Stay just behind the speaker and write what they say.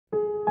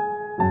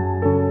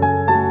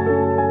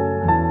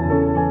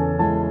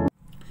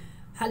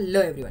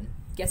Hello everyone,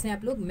 कैसे हैं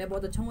आप लोग। मैं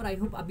बहुत अच्छा हूँ और आई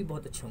होप आप भी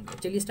बहुत अच्छे होंगे।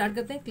 चलिए स्टार्ट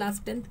करते हैं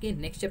क्लास 10th के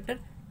नेक्स्ट चैप्टर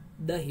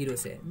द हीरो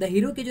से। द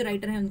हीरो के जो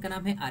राइटर हैं उनका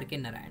नाम है आर.के.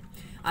 नारायण।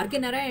 आर.के.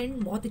 नारायण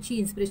बहुत अच्छी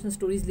इंस्पिरेशनल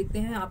स्टोरीज लिखते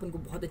हैं, आप उनको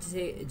बहुत अच्छे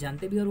से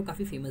जानते भी और वो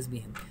काफ़ी फेमस भी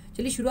हैं।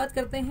 चलिए शुरुआत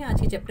करते हैं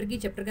आज के चैप्टर की।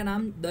 चैप्टर का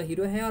नाम द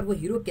हीरो है और वो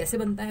हीरो कैसे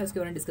बनता है उसके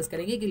बारे में डिस्कस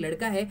करेंगे। कि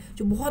लड़का है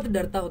जो बहुत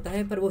डरता होता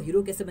है पर वो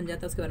हीरो कैसे बन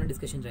जाता है उसके बारे में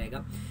डिस्कशन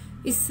रहेगा।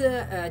 इस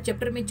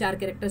चैप्टर में 4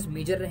 कैरेक्टर्स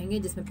मेजर रहेंगे,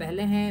 जिसमें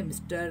पहले हैं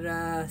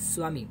मिस्टर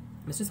स्वामी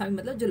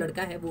मतलब जो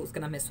लड़का है वो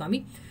उसका नाम है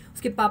स्वामी।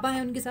 उसके पापा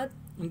हैं उनके साथ,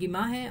 उनकी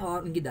माँ है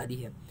और उनकी दादी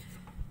है।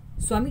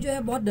 स्वामी जो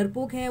है बहुत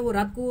डरपोक है, वो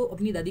रात को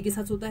अपनी दादी के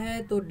साथ सोता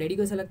है। तो डैडी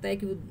को ऐसा लगता है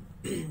कि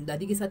वो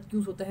दादी के साथ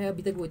क्यों सोता है,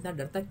 अभी तक वो इतना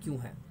डरता क्यों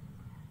है,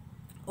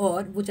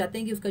 और वो चाहते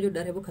हैं कि उसका जो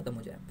डर है वो खत्म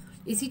हो जाए।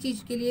 इसी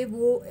चीज़ के लिए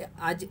वो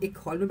आज एक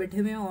हॉल में बैठे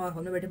हुए हैं और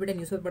हॉल में बैठे बैठे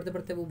न्यूज़पेपर पढ़ते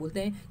पढ़ते वो बोलते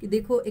हैं कि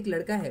देखो एक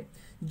लड़का है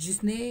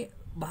जिसने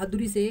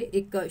बहादुरी से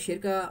एक शेर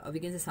का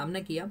वीकेंड से सामना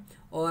किया,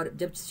 और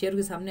जब शेर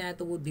के सामने आया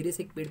तो वो धीरे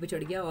से एक पेड़ पे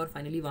चढ़ गया और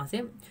फाइनली वहाँ से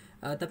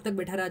तब तक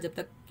बैठा रहा जब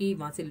तक कि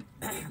वहाँ से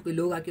कोई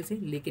लोग आके उसे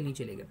लेके नहीं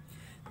चले गए।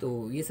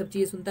 तो ये सब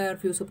चीज़ें सुनता है और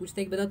फिर उससे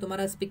पूछते हैं कि बताओ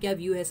तुम्हारा इस पर क्या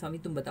व्यू है स्वामी,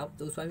 तुम बताओ।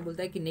 तो स्वामी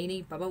बोलता है कि नहीं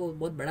नहीं पापा, वो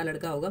बहुत बड़ा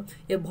लड़का होगा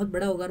या बहुत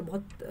बड़ा होगा और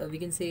बहुत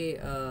वीकेंड से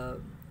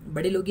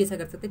बड़े लोग ही ऐसा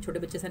कर सकते हैं, छोटे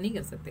बच्चे ऐसा नहीं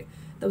कर सकते।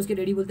 तब उसके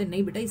डैडी बोलते हैं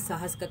नहीं बेटा, इस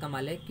साहस का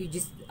कमाल है कि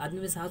जिस आदमी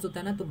में साहस होता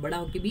है ना, तो बड़ा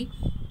होकर भी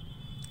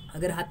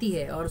अगर हाथी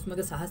है और उसमें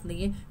अगर साहस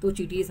नहीं है तो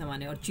चींटी ही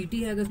समान है, और चींटी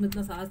है अगर उसमें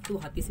इतना साहस तो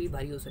हाथी से भी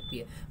भारी हो सकती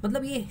है।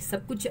 मतलब ये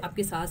सब कुछ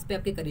आपके साहस पे,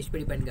 आपके करेज पे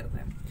डिपेंड करता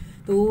है।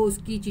 तो वो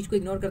उसकी चीज़ को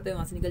इग्नोर करते हुए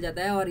वहाँ से निकल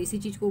जाता है और इसी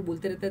चीज़ को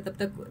बोलते रहते हैं। तब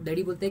तक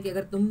डैडी बोलते हैं कि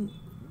अगर तुम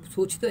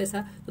सोच तो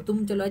ऐसा, तो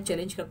तुम चलो आज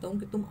चैलेंज करता हूँ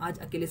कि तुम आज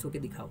अकेले सो के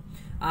दिखाओ।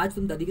 आज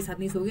तुम दादी के साथ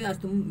नहीं सोगे, आज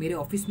तुम मेरे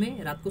ऑफिस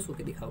में रात को सो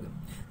के दिखाओगे।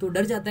 तो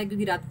डर जाता है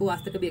क्योंकि रात को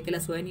आज तक कभी अकेला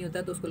सोया नहीं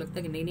होता, तो उसको लगता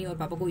है कि नहीं नहीं, और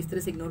पापा को इस तरह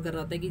से इग्नोर कर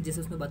रहा होता है कि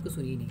जैसे उसने बात को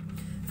सुनी ही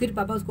नहीं। फिर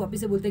पापा उसको ऑफिस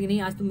से बोलते हैं कि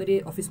नहीं आज तुम मेरे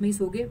ऑफिस में ही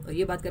सोगे, और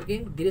ये बात करके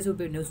धीरे से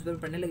न्यूज़पेपर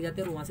पढ़ने लग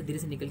जाते हैं और वहाँ से धीरे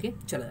से निकल के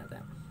चला जाता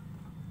है।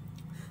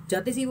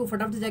 जाते ही वो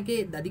फटाफट से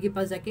जाके दादी के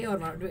पास जाके और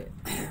वहाँ पे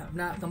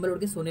अपना कंबल ओढ़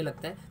के सोने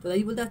लगता है। तो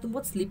दादी बोलता है तुम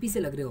बहुत स्लीपी से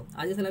लग रहे हो,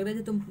 आज ऐसा लग रहा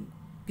है तुम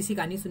किसी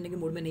कहानी सुनने के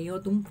मूड में नहीं हो,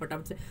 तुम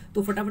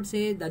फटाफट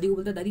से दादी को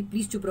बोलता है दादी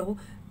प्लीज़ चुप रहो,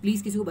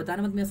 प्लीज़ किसी को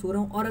बताना मत मैं सो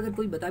रहा हूँ, और अगर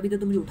कोई बता भी दे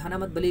तो मुझे उठाना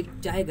मत, भले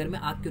चाहे घर में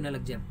आग क्यों ना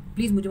लग जाए,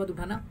 प्लीज़ मुझे मत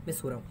उठाना, मैं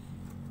सो रहा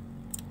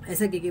हूँ।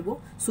 ऐसा कह के वो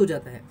सो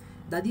जाता है।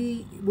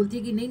 दादी बोलती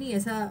है कि नहीं नहीं,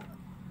 ऐसा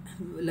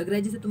लग रहा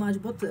है जैसे तुम आज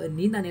बहुत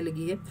नींद आने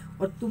लगी है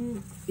और तुम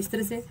इस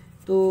तरह से।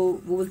 तो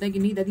वो बोलता है कि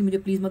नहीं दादी मुझे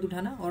प्लीज़ मत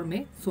उठाना और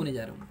मैं सोने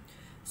जा रहा हूँ।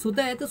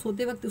 सोता है तो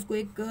सोते वक्त उसको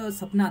एक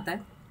सपना आता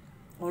है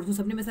और उस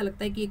सपने में ऐसा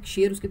लगता है कि एक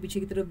शेर उसके पीछे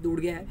की तरफ दौड़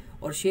गया है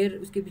और शेर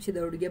उसके पीछे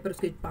दौड़ गया, पर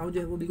उसके पाँव जो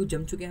है वो बिल्कुल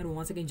जम चुके हैं और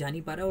वहाँ से कहीं जा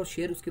नहीं पा रहा है, और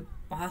शेर उसके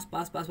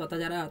पास आता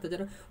जा रहा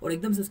है और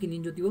एकदम से उसकी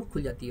नींद जो होती है वो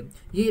खुल जाती है।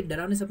 ये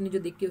डरावने सपने जो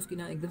देख के उसकी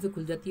ना एकदम से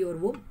खुल जाती है और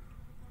वो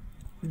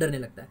डरने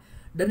लगता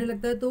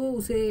है। तो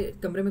उसे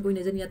कमरे में कोई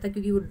नज़र नहीं आता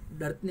क्योंकि वो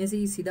डरने से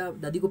ही सीधा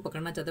दादी को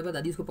पकड़ना चाहता है, पर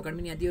दादी उसको पकड़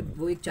में नहीं आती और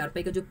वो एक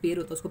चारपाई का जो पैर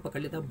होता है उसको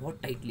पकड़ लेता है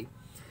बहुत टाइटली।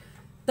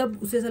 तब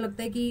उसे ऐसा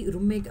लगता है कि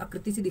रूम में एक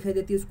आकृति सी दिखाई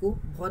देती है उसको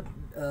बहुत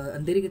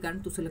अंधेरे के कारण।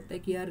 तो उसे लगता है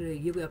कि यार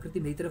ये कोई आकृति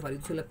मेरी तरफ आ रही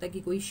है। तो उसे लगता है कि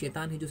कोई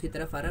शैतान है जो उसकी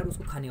तरफ आ रहा है और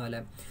उसको खाने वाला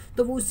है।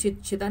 तो वो उस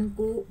शैतान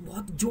को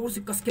बहुत जोर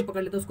से कस के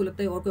पकड़ लेता है। उसको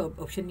लगता है और कोई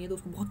ऑप्शन नहीं है, तो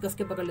उसको बहुत कस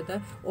के पकड़ लेता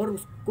है और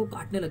उसको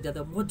काटने लग जाता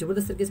है, बहुत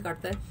ज़बरदस्त तरीके से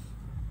काटता है।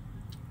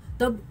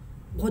 तब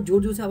बहुत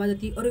जोर जोर से आवाज़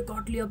आती है, अरे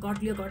काट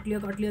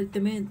लिया।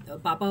 इतने में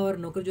पापा और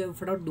नौकर जो है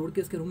फटाफट दौड़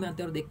के उसके रूम में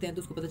आते हैं और देखते हैं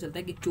तो उसको पता चलता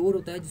है कि चोर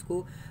होता है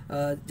जिसको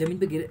ज़मीन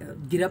पे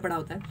गिरा पड़ा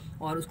होता है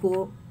और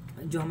उसको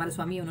जो हमारे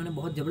स्वामी है उन्होंने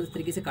बहुत ज़बरदस्त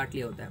तरीके से काट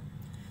लिया होता है।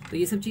 तो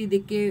ये सब चीज़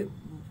देख के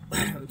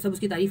सब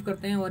उसकी तारीफ़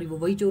करते हैं और वो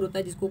वही चोर होता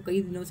है जिसको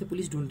कई दिनों से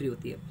पुलिस ढूंढ रही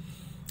होती है।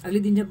 अगले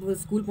दिन जब वो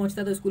स्कूल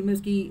पहुंचता है तो स्कूल में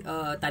उसकी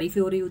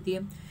तारीफ़ें हो रही होती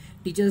है।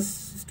 टीचर्स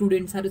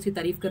स्टूडेंट सारे उसकी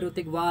तारीफ़ कर रहे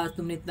होते हैं कि वाह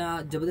तुमने इतना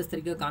ज़बरदस्त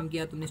तरीके का काम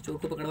किया, तुमने इस चोर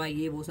को पकड़वाया,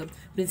 ये वो सब।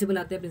 प्रिंसिपल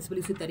आते हैं, प्रिंसिपल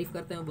उसकी तारीफ़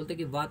करते हैं और बोलते हैं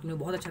कि वाह तुमने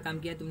बहुत अच्छा काम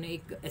किया, तुमने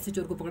एक ऐसे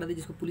चोर को पकड़ा दिया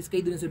जिसको पुलिस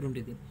कई दिनों से ढूंढ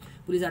रही थी।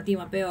 पुलिस आती है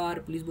वहाँ पे और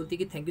पुलिस बोलती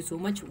है कि थैंक यू सो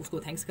मच, उसको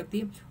थैंक्स करती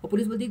है। और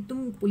पुलिस बोलती है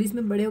तुम पुलिस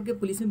में बड़े होकर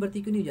पुलिस में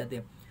भर्ती क्यों नहीं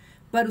जाते।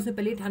 पर उसने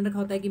पहले ही ठान रखा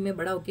होता है कि मैं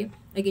बड़ा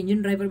होकर एक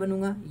इंजन ड्राइवर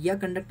बनूंगा या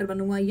कंडक्टर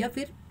बनूंगा या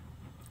फिर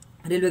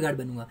रेलवे गार्ड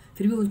बनूंगा।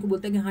 फिर भी उसको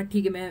बोलता है कि हाँ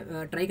ठीक है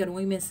मैं ट्राई करूँगा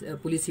कि मैं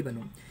पुलिस ही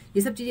बनूँ।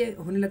 ये सब चीज़ें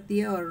होने लगती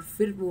है और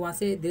फिर वो वहाँ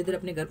से धीरे धीरे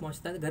अपने घर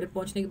पहुँचता है। घर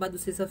पहुँचने के बाद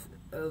उससे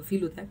सब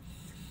फील होता है,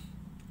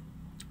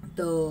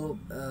 तो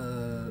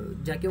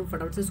जाके वो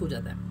फटाफट से सो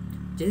जाता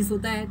है। जैसे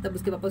सोता है तब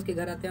उसके पापा उसके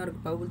घर आते हैं और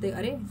पापा बोलते हैं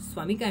अरे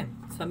स्वामी का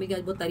है, स्वामी की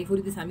आज बहुत तारीफ हो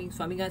रही थी,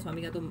 स्वामी का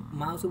है। तो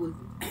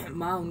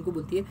माँ उनको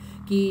बोलती है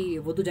कि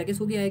वो तो जाके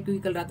सो गया है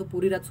क्योंकि कल रात तो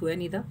पूरी रात सोया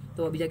नहीं था,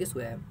 तो अभी जाके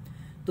सोया है।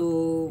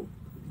 तो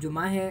जो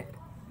माँ है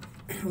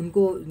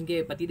उनको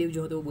उनके पतिदेव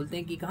जो होते हैं वो बोलते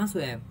हैं कि कहाँ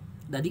सोया है,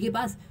 दादी के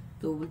पास।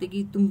 तो बोलते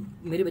कि तुम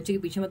मेरे बच्चे के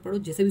पीछे मत पड़ो,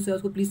 जैसे भी सोया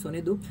उसको प्लीज़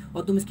सोने दो,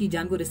 और तुम इसकी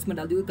जान को रिस्क में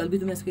डाल दोगे, कल भी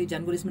तुमने इसकी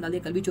जान को रिस्क में डाल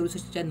दिया, कल भी चोरों से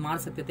शायद मार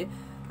सकते थे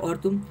और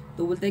तुम।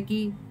 तो बोलता है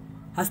कि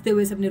हंसते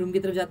हुए से अपने रूम की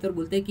तरफ जाते हैं और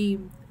बोलते हैं कि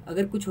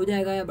अगर कुछ हो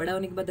जाएगा या बड़ा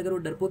होने के बाद अगर वो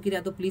डरपोक ही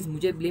रहा तो प्लीज़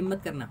मुझे ब्लेम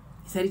मत करना।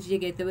 ये सारी चीज़ें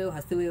कहते हुए वो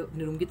हंसते हुए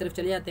अपने रूम की तरफ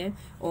चले जाते हैं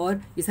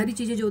और ये सारी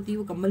चीज़ें जो होती है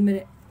वो कंबल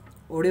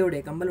ओढ़े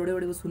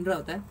ओढ़े वो सुन रहा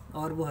होता है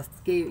और वो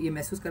हंस के ये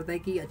महसूस करता है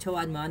कि अच्छा वो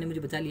आज माँ ने मुझे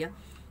बचा लिया।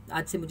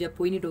 आज से मुझे अब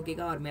कोई नहीं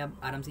टोकेगा और मैं अब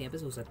आराम से यहाँ पे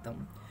सो सकता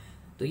हूँ।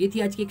 तो ये थी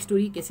आज की एक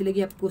स्टोरी। कैसी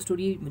लगी आपको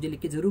स्टोरी मुझे लिख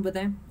के ज़रूर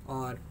बताएं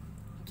और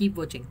keep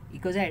watching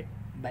echoes add.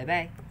 Bye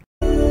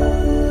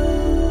bye.